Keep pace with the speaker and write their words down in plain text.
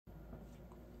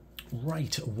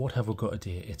Right, what have we got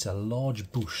today? It's a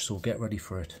large bush, so get ready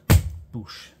for it.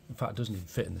 Bush. In fact, it doesn't even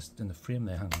fit in the frame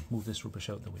there. Hang on, move this rubbish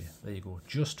out the way. There you go,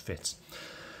 just fits.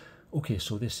 Okay,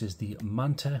 so this is the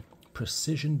Manta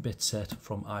Precision bit set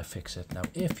from IFIXIT. Now,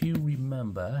 if you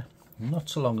remember, not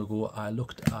so long ago, I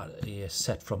looked at a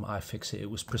set from IFIXIT. It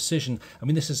was Precision. I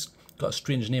mean, this has got a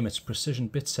strange name. It's Precision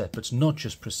bit set, but it's not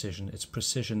just Precision. It's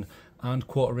Precision and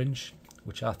 1/4 inch,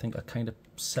 which I think are kind of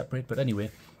separate. But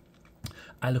anyway,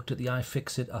 I looked at the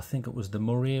IFIXIT. I think it was the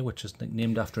Murray, which is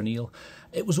named after an eel.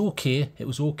 It was okay. It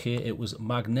was okay. It was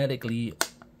magnetically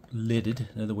lidded.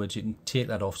 In other words, you can take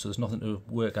that off, so there's nothing to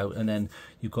work out. And then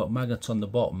you've got magnets on the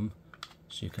bottom,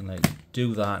 so you can like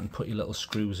do that and put your little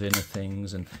screws in and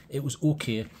things. And it was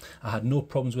okay. I had no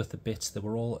problems with the bits. They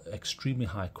were all extremely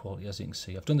high quality, as you can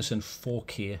see. I've done this in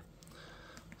 4K.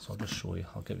 So I'll just show you.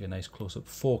 I'll give you a nice close-up.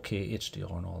 4K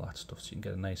HDR and all that stuff, so you can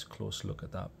get a nice close look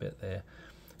at that bit there.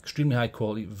 Extremely high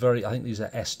quality, I think these are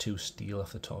S2 steel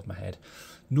off the top of my head.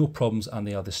 No problems, and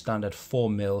they are the standard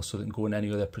 4mm, so they can go in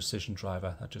any other precision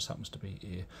driver. That just happens to be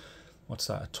a, what's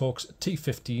that, a Torx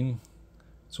T15.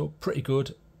 So pretty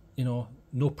good, you know,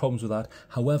 no problems with that.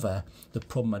 However, the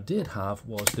problem I did have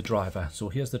was the driver. So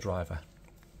here's the driver.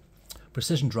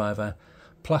 Precision driver,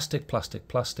 plastic, plastic,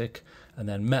 plastic, and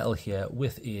then metal here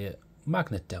with a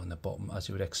magnet down the bottom, as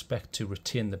you would expect to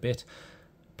retain the bit.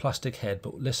 Plastic head,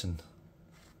 but listen.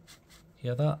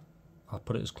 Hear that? I'll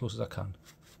put it as close as I can.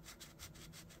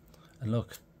 And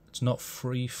look, it's not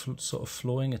free sort of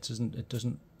flowing. It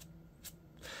doesn't.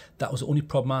 That was the only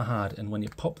problem I had. And when you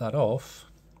pop that off,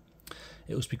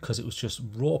 it was because it was just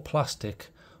raw plastic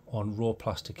on raw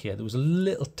plastic here. There was a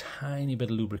little tiny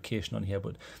bit of lubrication on here,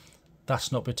 but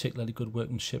that's not particularly good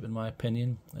workmanship in my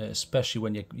opinion, especially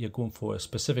when you're going for a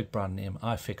specific brand name,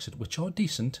 IFIXIT, which are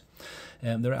decent.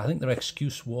 I think their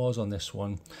excuse was on this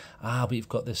one, but you've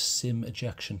got this SIM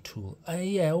ejection tool.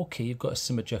 Yeah, okay, you've got a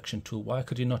SIM ejection tool. Why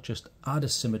could you not just add a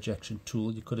SIM ejection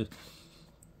tool? You could have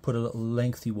put a little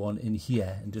lengthy one in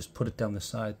here and just put it down the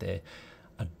side there.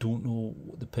 I don't know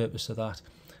the purpose of that.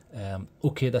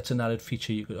 Okay, that's an added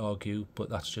feature, you could argue, but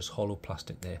that's just hollow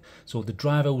plastic there. So the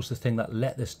driver was the thing that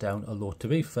let this down, although to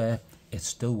be fair, it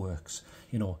still works.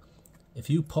 You know, if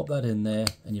you pop that in there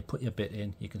and you put your bit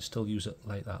in, you can still use it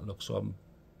like that. Look, so I'm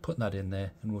putting that in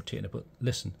there and rotating it, but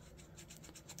listen,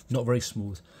 not very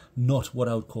smooth, not what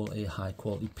I would call a high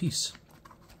quality piece.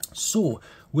 So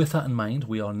with that in mind,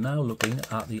 we are now looking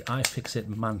at the IFIXIT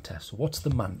Manta. So what's the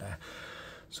Manta?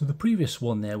 So the previous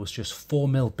one there was just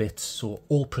 4mm bits, so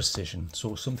all precision.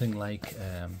 So something like,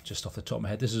 just off the top of my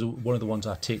head, this is one of the ones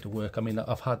I take to work. I mean,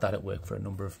 I've had that at work for a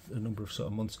number of sort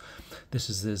of months.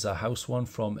 There's a house one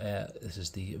from, this is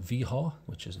the VHAR,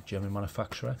 which is a German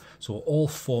manufacturer. So all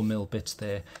 4mm bits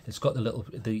there. It's got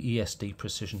the ESD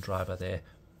precision driver there.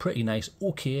 Pretty nice.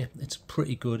 Okay, it's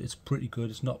pretty good. It's pretty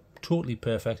good. It's not totally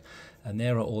perfect, and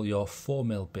there are all your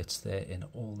 4mm bits there in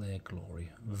all their glory.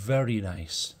 Very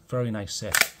nice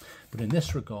set. But in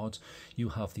this regard, you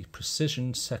have the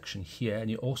precision section here, and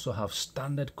you also have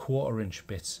standard 1/4 inch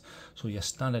bits. So your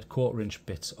standard 1/4 inch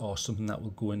bits are something that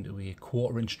will go into a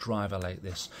 1/4 inch driver like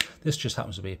this. This just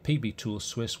happens to be a PB Tool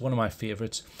Swiss, one of my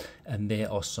favorites, and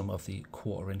there are some of the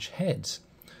 1/4 inch heads.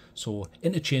 So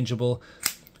interchangeable.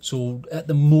 So at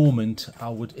the moment, I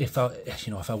would, if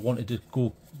I wanted to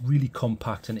go really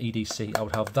compact and EDC, I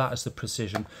would have that as the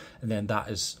precision, and then that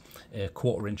as a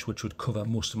 1/4 inch, which would cover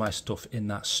most of my stuff in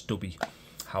that stubby.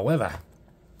 However,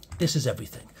 this is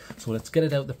everything. So let's get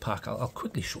it out the pack. I'll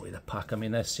quickly show you the pack. I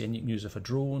mean, they're saying you can use it for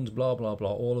drones, blah, blah,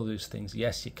 blah, all of those things.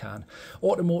 Yes, you can.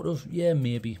 Automotive, yeah,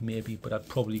 maybe, but I'd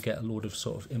probably get a load of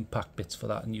sort of impact bits for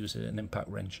that and use it in an impact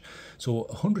wrench. So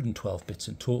 112 bits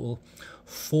in total,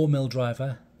 4mm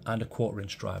driver, and a 1/4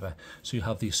 inch driver. So you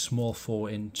have the small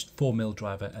 4mm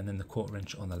driver and then the 1/4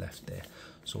 inch on the left there.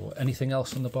 So anything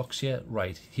else on the box here?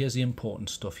 Right, here's the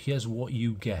important stuff. Here's what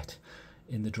you get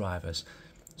in the drivers.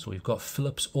 So we've got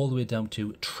Phillips all the way down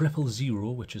to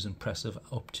 000, which is impressive,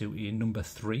 up to a number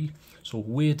 3. So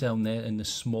way down there in the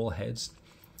small heads,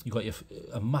 you've got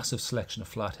a massive selection of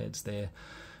flatheads there.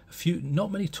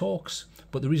 Not many Torx,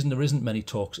 but the reason there isn't many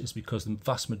Torx is because the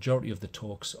vast majority of the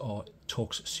Torx are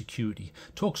Torx Security.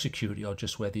 Torx Security are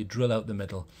just where they drill out the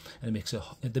middle, and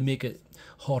they make it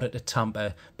harder to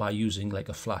tamper by using like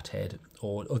a flathead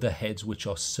or other heads which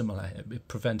are similar. It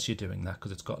prevents you doing that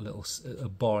because it's got a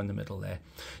bar in the middle there.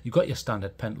 You've got your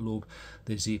standard pentalobe.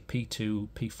 There's a P2,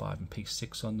 P5 and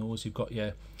P6 on those. You've got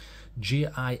your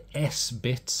JIS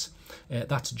bits.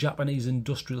 That's Japanese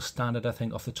industrial standard, I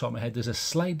think, off the top of my head. There's a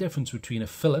slight difference between a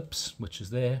Phillips, which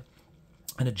is there,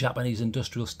 and a Japanese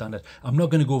industrial standard. I'm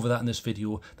not going to go over that in this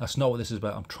video. That's not what this is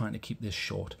about. I'm trying to keep this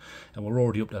short, and we're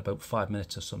already up to about 5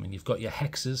 minutes or something. You've got your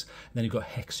hexes, and then you've got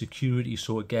hex security.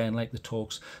 So again, like the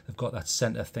Torx, they've got that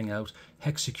center thing out.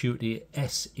 Hex security,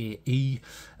 SAE,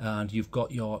 and you've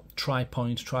got your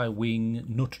tri-point, tri-wing,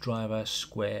 nut driver,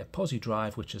 square, posi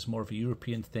drive, which is more of a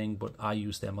European thing, but I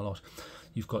use them a lot.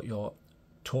 You've got your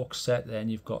Torx set, then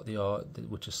you've got the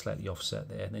which is slightly offset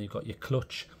there, and then you've got your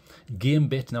clutch. Game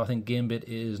bit, now I think game bit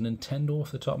is Nintendo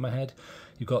off the top of my head.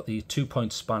 You've got the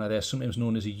 2-point spanner there, sometimes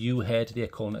known as a U-head. They're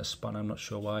calling it a spanner, I'm not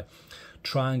sure why.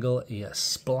 Triangle, a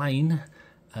spline,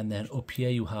 and then up here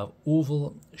you have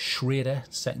oval Schrader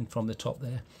setting from the top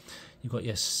there. You've got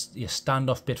your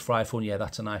standoff bit for iPhone, yeah,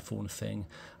 that's an iPhone thing,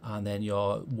 and then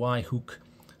your Y-hook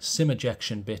SIM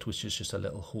ejection bit, which is just a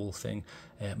little hole thing,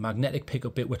 magnetic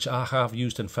pickup bit, which I have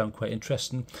used and found quite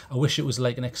interesting. I wish it was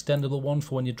like an extendable one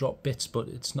for when you drop bits, but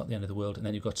it's not the end of the world. And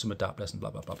then you've got some adapters and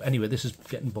blah blah blah. Anyway, this is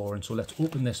getting boring, so let's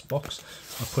open this box.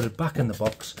 I'll put it back in the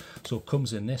box, so it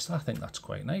comes in this. I think that's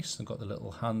quite nice. They've got the little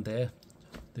hand there.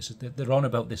 This is they're on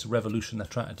about this revolution they're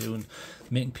trying to do and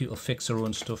making people fix their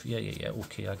own stuff. Yeah,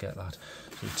 okay, I get that.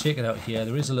 So you take it out here.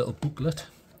 There is a little booklet.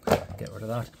 Get rid of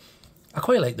that. I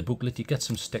quite like the booklet. You get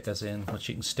some stickers in which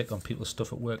you can stick on people's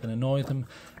stuff at work and annoy them.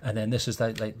 And then this is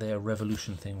like their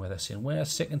revolution thing where they're saying, we're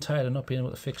sick and tired of not being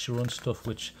able to fix your own stuff,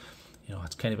 which, you know,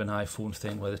 it's kind of an iPhone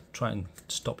thing where they try and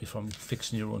stop you from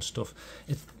fixing your own stuff.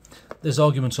 There's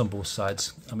arguments on both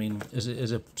sides. I mean,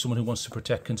 as someone who wants to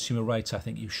protect consumer rights, I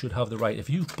think you should have the right. If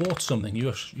you've bought something,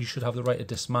 you should have the right to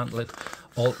dismantle it,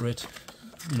 alter it,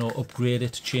 you know, upgrade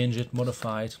it, change it,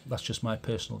 modify it. That's just my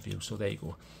personal view. So there you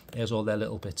go. There's all their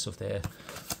little bits of their,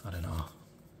 I don't know,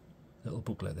 little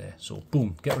booklet there. So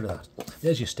boom, get rid of that.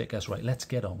 There's your stickers. Right, let's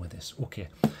get on with this. Okay,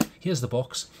 here's the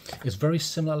box. It's very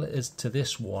similar to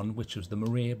this one, which was the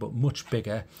Murray, but much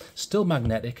bigger. Still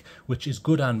magnetic, which is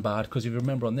good and bad, because if you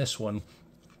remember on this one,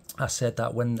 I said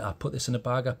that when I put this in a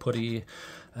bag, I put an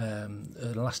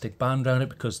elastic band around it,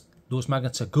 because those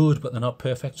magnets are good, but they're not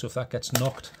perfect. So if that gets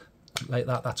knocked like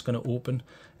that, that's going to open.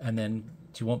 And then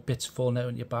do you want bits falling out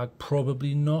in your bag?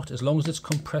 Probably not. As long as it's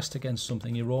compressed against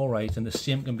something, you're all right. And the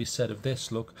same can be said of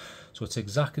this. Look, so it's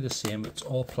exactly the same. It's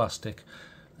all plastic.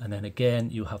 And then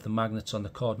again, you have the magnets on the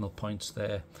cardinal points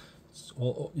there. It's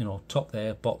all, you know, top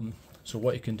there, bottom. So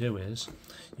what you can do is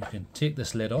you can take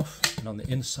this lid off, and on the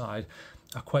inside,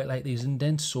 I quite like these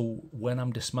indents. So when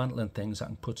I'm dismantling things, I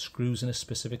can put screws in a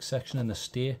specific section and they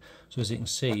stay. So as you can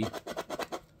see,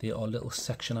 they are little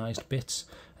sectionized bits.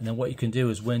 And then what you can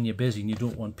do is when you're busy and you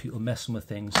don't want people messing with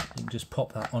things, you can just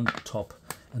pop that on top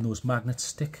and those magnets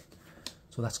stick.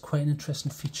 So that's quite an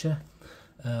interesting feature.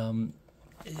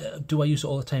 Do I use it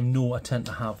all the time? No, I tend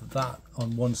to have that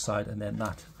on one side and then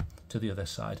that to the other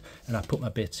side. And I put my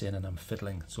bits in and I'm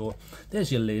fiddling. So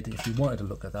there's your lid if you wanted to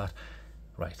look at that.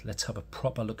 Right, let's have a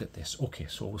proper look at this. Okay,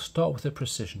 so we'll start with the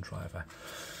precision driver.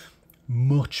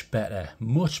 Much better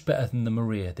than the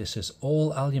Murray. This is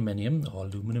all aluminium, or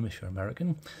aluminum if you're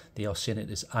American. They are saying it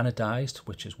is anodized,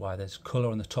 which is why there's colour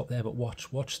on the top there. But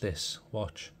watch this,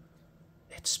 watch.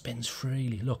 It spins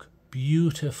freely. Look,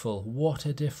 beautiful. What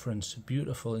a difference.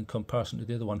 Beautiful in comparison to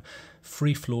the other one.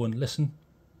 Free flowing. Listen,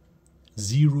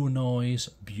 zero noise.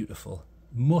 Beautiful.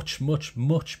 Much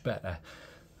better.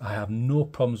 I have no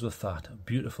problems with that.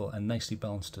 Beautiful and nicely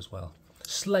balanced as well.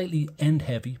 Slightly end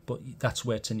heavy, but that's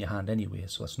where it's in your hand anyway,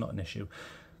 so that's not an issue.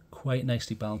 Quite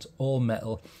nicely balanced, all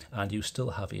metal, and you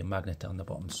still have a magnet down the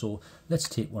bottom. So let's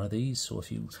take one of these. So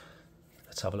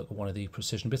let's have a look at one of the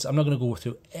precision bits. I'm not going to go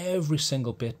through every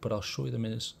single bit, but I'll show you them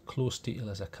in as close detail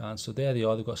as I can. So there they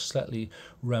are. They've got a slightly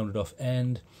rounded off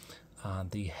end, and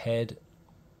the head,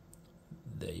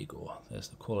 there you go. There's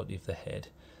the quality of the head.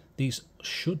 These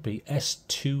should be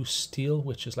S2 steel,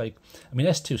 which is like, I mean,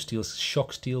 S2 steel is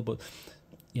shock steel, but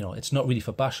you know, it's not really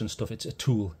for bashing stuff. It's a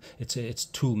tool. It's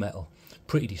tool metal.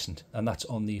 Pretty decent. And that's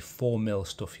on the 4mm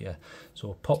stuff here.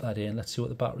 So pop that in. Let's see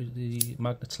what the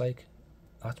magnet's like.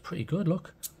 That's pretty good,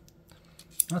 look.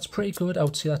 That's pretty good. I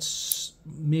would say that's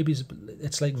maybe,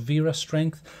 it's like Vera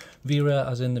strength. Vera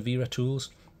as in the Vera tools.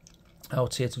 I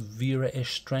would say it's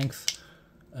Vera-ish strength.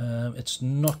 It's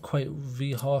not quite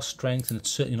VHAR strength, and it's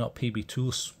certainly not PB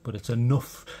tools, but it's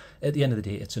enough. At the end of the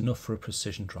day, it's enough for a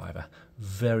precision driver.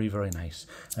 Very, very nice.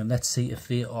 And let's see if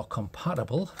they are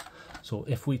compatible. So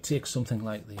if we take something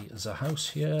like the Zahouse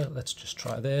here, let's just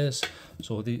try theirs.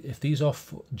 So if these are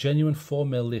genuine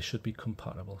 4mm, they should be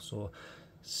compatible. So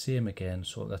same again.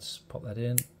 So let's pop that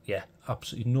in. Yeah,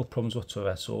 absolutely no problems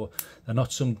whatsoever. So they're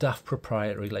not some daft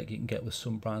proprietary like you can get with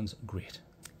some brands. Great.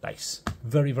 Nice.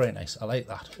 Very, very nice. I like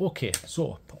that. Okay,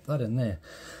 so pop that in there.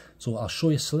 So I'll show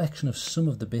you a selection of some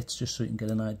of the bits just so you can get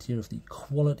an idea of the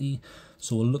quality.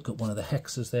 So we'll look at one of the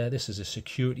hexes there. This is a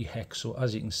security hex, so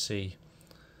as you can see,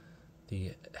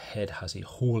 the head has a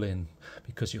hole in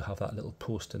because you have that little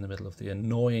post in the middle of the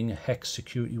annoying hex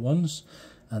security ones.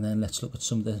 And then let's look at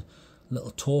some of the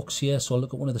little Torx here. So I'll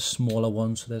look at one of the smaller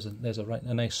ones. So there's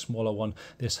a nice smaller one.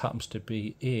 This happens to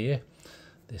be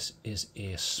this is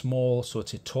a small, so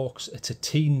it's a Torx, it's a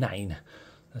T9.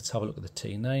 Let's have a look at the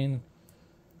T9.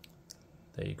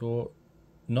 There you go.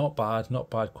 Not bad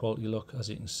quality look, as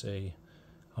you can see.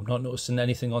 I'm not noticing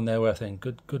anything on there where I think,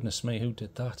 goodness me, who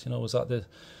did that? You know,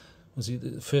 was he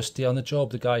the first day on the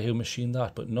job, the guy who machined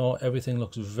that? But no, everything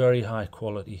looks very high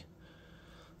quality.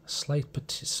 A slight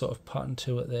sort of pattern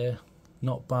to it there.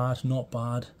 Not bad, not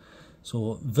bad.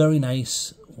 So very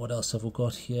nice. What else have we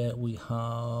got here? We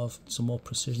have some more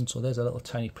precision. So there's a little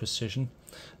tiny precision.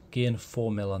 Again,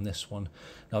 4mm on this one.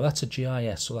 Now that's a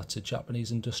GIS, so that's a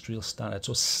Japanese industrial standard.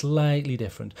 So slightly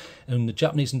different. And the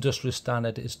Japanese industrial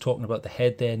standard is talking about the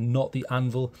head there, not the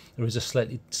anvil. There is a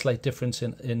slight difference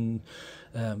in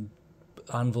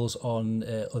anvils on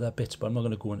other bits, but I'm not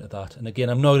going to go into that. And again,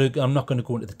 I'm not going to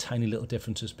go into the tiny little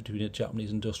differences between a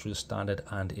Japanese industrial standard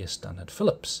and a standard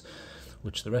Phillips,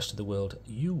 which the rest of the world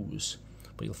use.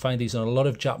 But you'll find these on a lot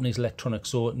of Japanese electronics,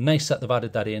 so nice that they've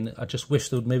added that in. I just wish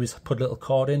they would maybe put a little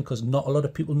card in, because not a lot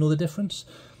of people know the difference.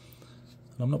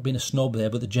 And I'm not being a snob there,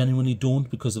 but they genuinely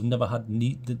don't, because they've never had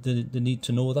the need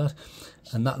to know that.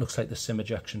 And that looks like the SIM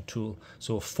ejection tool.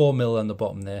 So 4mm on the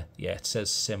bottom there. Yeah, it says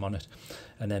SIM on it.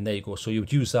 And then there you go. So you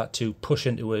would use that to push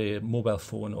into a mobile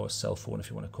phone or a cell phone,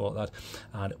 if you want to call it that,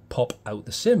 and pop out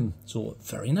the SIM. So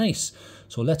very nice.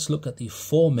 So let's look at the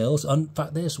 4mm. In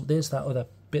fact, there's that other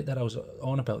bit that I was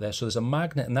on about there. So there's a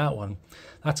magnet in that one.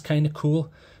 That's kind of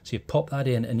cool. So you pop that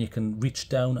in and you can reach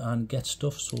down and get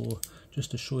stuff. So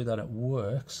just to show you that it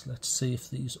works, let's see if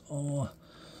these are.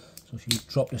 So if you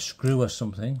drop a screw or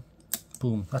something,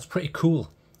 boom, that's pretty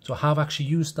cool. So I have actually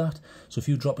used that. So if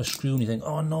you drop a screw and you think,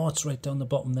 oh no, it's right down the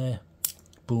bottom there,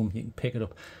 boom, you can pick it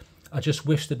up. I just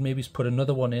wish that maybe put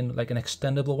another one in, like an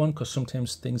extendable one, because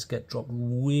sometimes things get dropped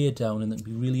way down and it'd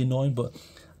be really annoying, but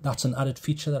that's an added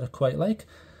feature that I quite like.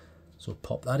 So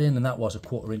pop that in, and that was a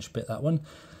 1/4 inch bit, that one.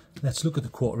 Let's look at the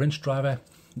 1/4 inch driver.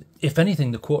 If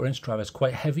anything, the 1/4 inch driver is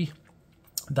quite heavy.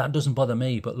 That doesn't bother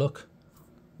me, but look,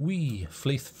 free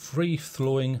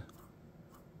flowing.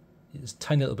 It's a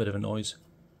tiny little bit of a noise.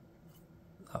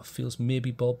 That feels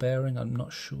maybe ball bearing, I'm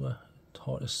not sure.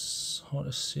 It's hard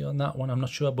to see on that one, I'm not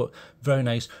sure, but very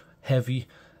nice, heavy,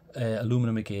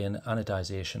 aluminum again,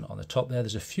 anodization on the top there.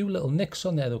 There's a few little nicks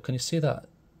on there though, can you see that?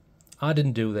 I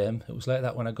didn't do them, it was like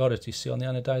that when I got it. You see on the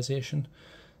anodization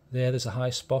there's a high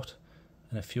spot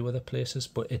and a few other places,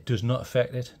 but it does not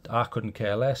affect it. I couldn't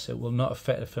care less, it will not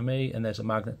affect it for me. And there's a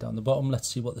magnet down the bottom. Let's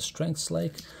see what the strength's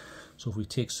like. So if we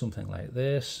take something like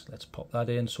this, let's pop that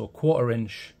in. So 1/4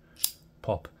 inch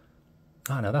pop.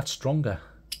 Now that's stronger.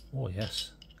 Oh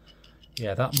yes,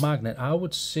 yeah, that magnet, I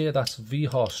would say that's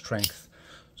VHAR strength.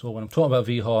 So when I'm talking about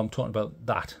VHAR, I'm talking about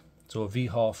that. So a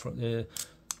VHAR from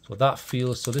so that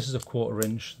feels, so this is a 1/4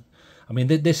 inch. I mean,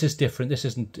 this is different. This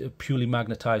isn't a purely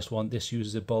magnetized one. This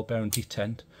uses a ball bearing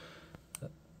detent.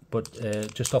 But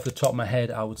just off the top of my head,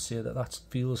 I would say that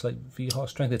feels like VHAR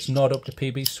strength. It's not up to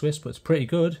PB Swiss, but it's pretty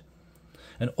good.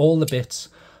 And all the bits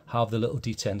have the little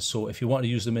detents. So if you want to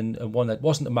use them in one that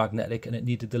wasn't a magnetic and it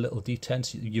needed the little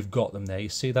detents, you've got them there. You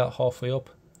see that halfway up?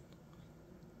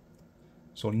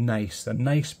 So nice, they're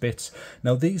nice bits.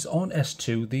 Now these aren't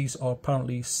S2, these are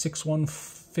apparently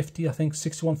 6150, I think,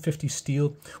 6150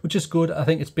 steel, which is good. I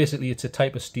think it's a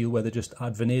type of steel where they just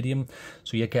add vanadium,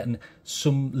 so you're getting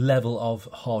some level of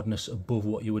hardness above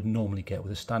what you would normally get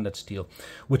with a standard steel,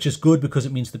 which is good because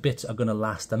it means the bits are going to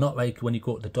last. They're not like when you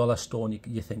go to the dollar store and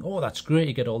you think, oh, that's great,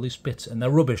 you get all these bits, and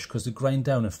they're rubbish because they grind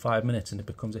down in 5 minutes and it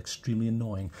becomes extremely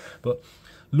annoying. But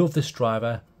love this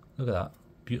driver, look at that.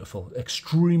 Beautiful,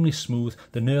 extremely smooth.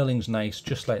 The knurling's nice,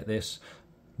 just like this.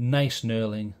 Nice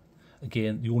knurling.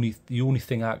 Again, the only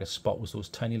thing I could spot was those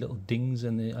tiny little dings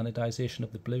in the anodization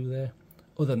of the blue there.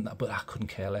 Other than that, but I couldn't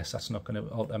care less. That's not going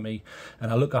to alter me. And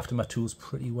I look after my tools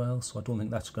pretty well, so I don't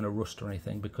think that's going to rust or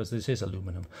anything because this is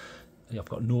aluminum. I've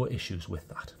got no issues with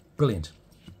that. Brilliant.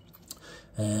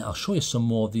 I'll show you some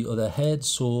more of the other heads.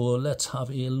 So let's have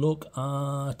a look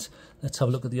at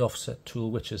the offset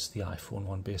tool, which is the iPhone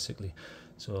one basically.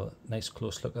 So nice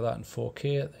close look at that in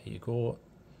 4K. There you go.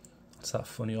 It's that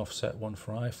funny offset one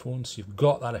for iPhones. You've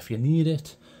got that if you need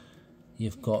it.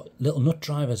 You've got little nut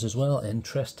drivers as well.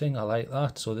 Interesting. I like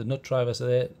that. So the nut drivers are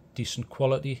there. Decent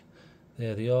quality.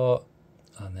 There they are.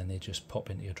 and then they just pop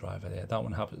into your driver there. That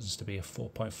one happens to be a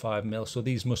 4.5mm, so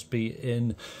these must be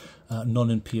in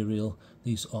non-imperial.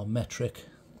 These are metric.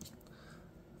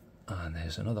 And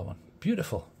there's another one.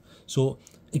 Beautiful. So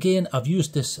again, I've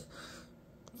used this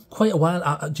quite a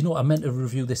while. Do you know, I meant to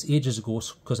review this ages ago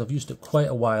because I've used it quite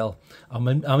a while. I'm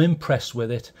impressed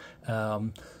with it.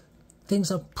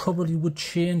 Things I probably would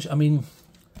change. I mean,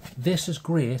 this is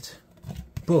great,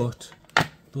 but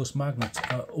those magnets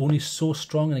are only so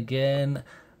strong, and again,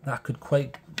 that could come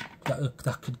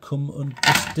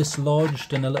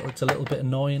dislodged, and it's a little bit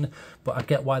annoying, but I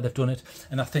get why they've done it.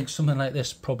 And I think something like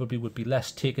this probably would be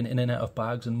less taken in and out of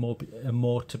bags and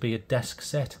more to be a desk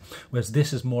set, whereas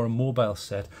this is more a mobile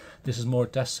set. This is more a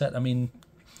desk set. I mean,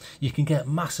 you can get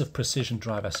massive precision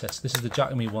driver sets. This is the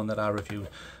Jacome one that I reviewed.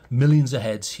 Millions of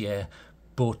heads here,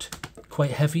 but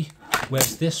quite heavy.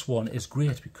 Whereas this one is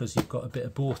great because you've got a bit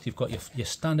of both. You've got your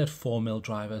standard 4mm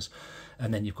drivers,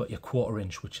 and then you've got your 1/4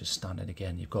 inch, which is standard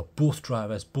again. You've got both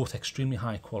drivers, both extremely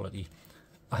high quality.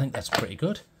 I think that's pretty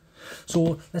good.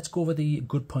 So let's go over the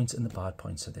good points and the bad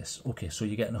points of this. Okay, so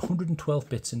you're getting 112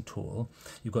 bits in total.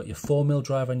 You've got your 4mm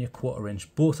driver and your 1/4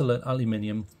 inch, both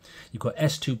aluminium. You've got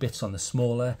S2 bits on the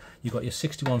smaller. You've got your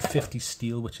 6150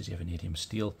 steel, which is your vanadium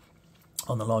steel,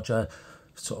 on the larger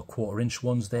sort of 1/4 inch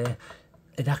ones there.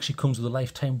 It actually comes with a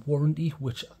lifetime warranty,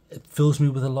 which fills me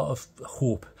with a lot of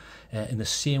hope. In the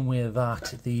same way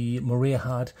that the Maria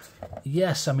had.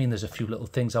 Yes, I mean, there's a few little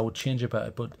things I would change about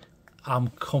it, but I'm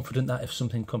confident that if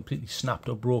something completely snapped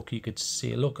or broke, you could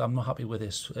say, look, I'm not happy with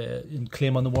this, and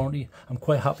claim on the warranty. I'm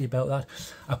quite happy about that.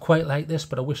 I quite like this,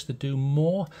 but I wish they'd do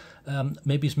more.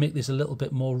 Maybe make these a little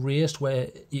bit more raised, where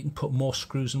you can put more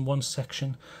screws in one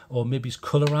section, or maybe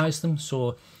colorize them.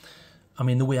 So, I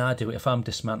mean, the way I do it, if I'm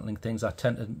dismantling things, I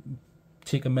tend to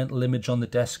take a mental image on the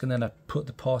desk and then I put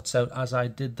the parts out as I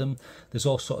did them. There's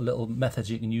all sort of little methods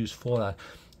you can use for that.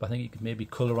 But I think you could maybe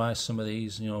colorize some of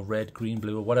these, you know, red, green,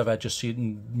 blue, or whatever, just so you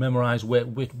can memorize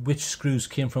which screws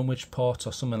came from which parts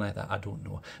or something like that. I don't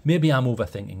know. Maybe I'm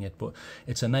overthinking it, but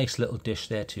it's a nice little dish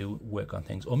there to work on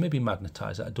things. Or maybe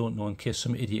magnetize it. I don't know, in case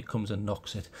some idiot comes and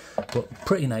knocks it. But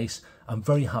pretty nice. I'm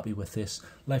very happy with this.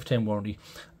 Lifetime warranty.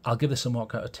 I'll give this a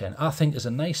mark out of 10. I think it's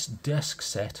a nice desk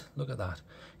set. Look at that.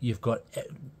 You've got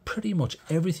pretty much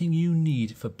everything you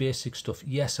need for basic stuff.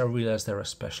 Yes, I realise there are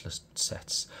specialist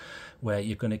sets where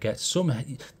you're going to get some...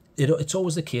 It's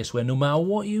always the case where no matter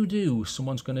what you do,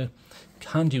 someone's going to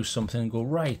hand you something and go,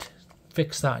 right,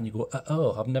 fix that. And you go,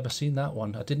 oh, I've never seen that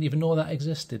one. I didn't even know that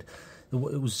existed.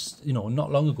 It was, you know,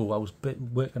 not long ago I was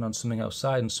working on something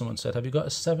outside and someone said, have you got a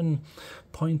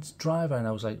 7-point driver? And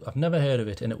I was like, I've never heard of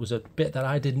it. And it was a bit that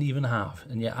I didn't even have.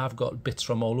 And yet I've got bits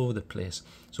from all over the place.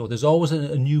 So there's always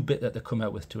a new bit that they come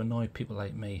out with to annoy people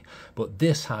like me. But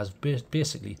this has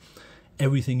basically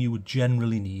everything you would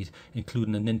generally need,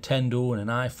 including a Nintendo and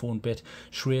an iPhone bit,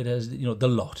 shredders, you know, the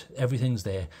lot. Everything's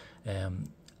there.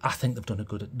 I think they've done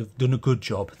a good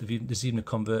job. There's even a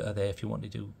converter there if you want to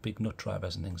do big nut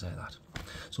drivers and things like that.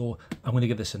 So I'm going to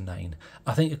give this a 9.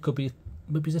 I think it could be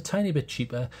maybe a tiny bit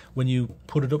cheaper when you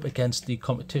put it up against the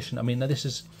competition. I mean, now this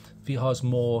is VHR's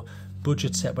more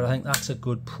budget set, but I think that's a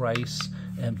good price.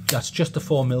 That's just the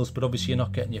 4mm, but obviously you're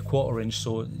not getting your 1/4 inch,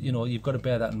 so you know you've got to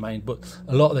bear that in mind. But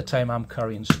a lot of the time I'm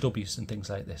carrying stubbies and things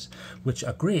like this, which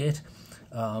are great.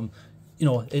 You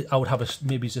know, I would have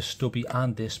maybe a stubby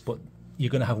and this, but you're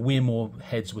going to have way more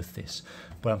heads with this.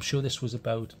 But I'm sure this was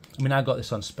about, I mean, I got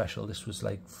this on special. This was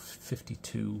like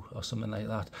 52 or something like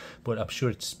that. But I'm sure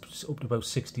it's up to about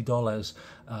 $60,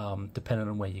 depending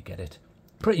on where you get it.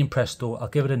 Pretty impressed though. I'll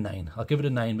give it a 9. I'll give it a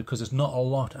 9 because there's not a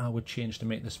lot I would change to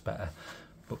make this better.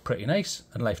 But pretty nice,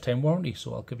 and lifetime warranty.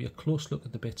 So I'll give you a close look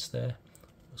at the bits there,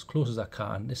 as close as I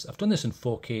can. I've done this in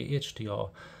 4K HDR.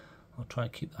 I'll try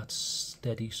and keep that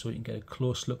steady so you can get a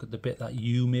close look at the bit that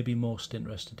you may be most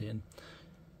interested in.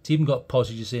 It's even got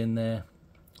positives in there.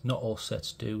 Not all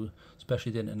sets do,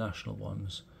 especially the international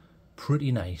ones.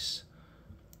 Pretty nice.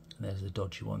 And there's the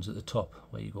dodgy ones at the top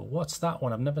where you go, what's that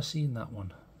one? I've never seen that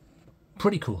one.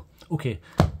 Pretty cool. Okay,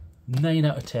 9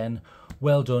 out of 10.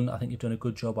 Well done. I think you've done a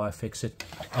good job, iFixit.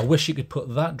 I wish you could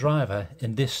put that driver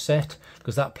in this set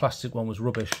because that plastic one was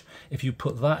rubbish. If you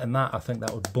put that in that, I think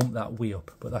that would bump that way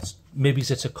up. But that's, maybe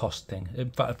it's a cost thing.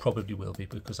 In fact, it probably will be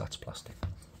because that's plastic.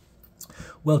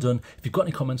 Well done. If you've got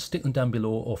any comments, stick them down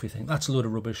below, or if you think that's a load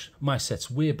of rubbish, my set's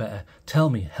way better,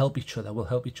 tell me. Help each other. We'll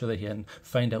help each other here and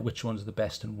find out which one's the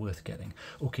best and worth getting.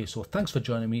 Okay, so thanks for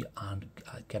joining me, and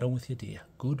get on with your day.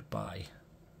 Goodbye.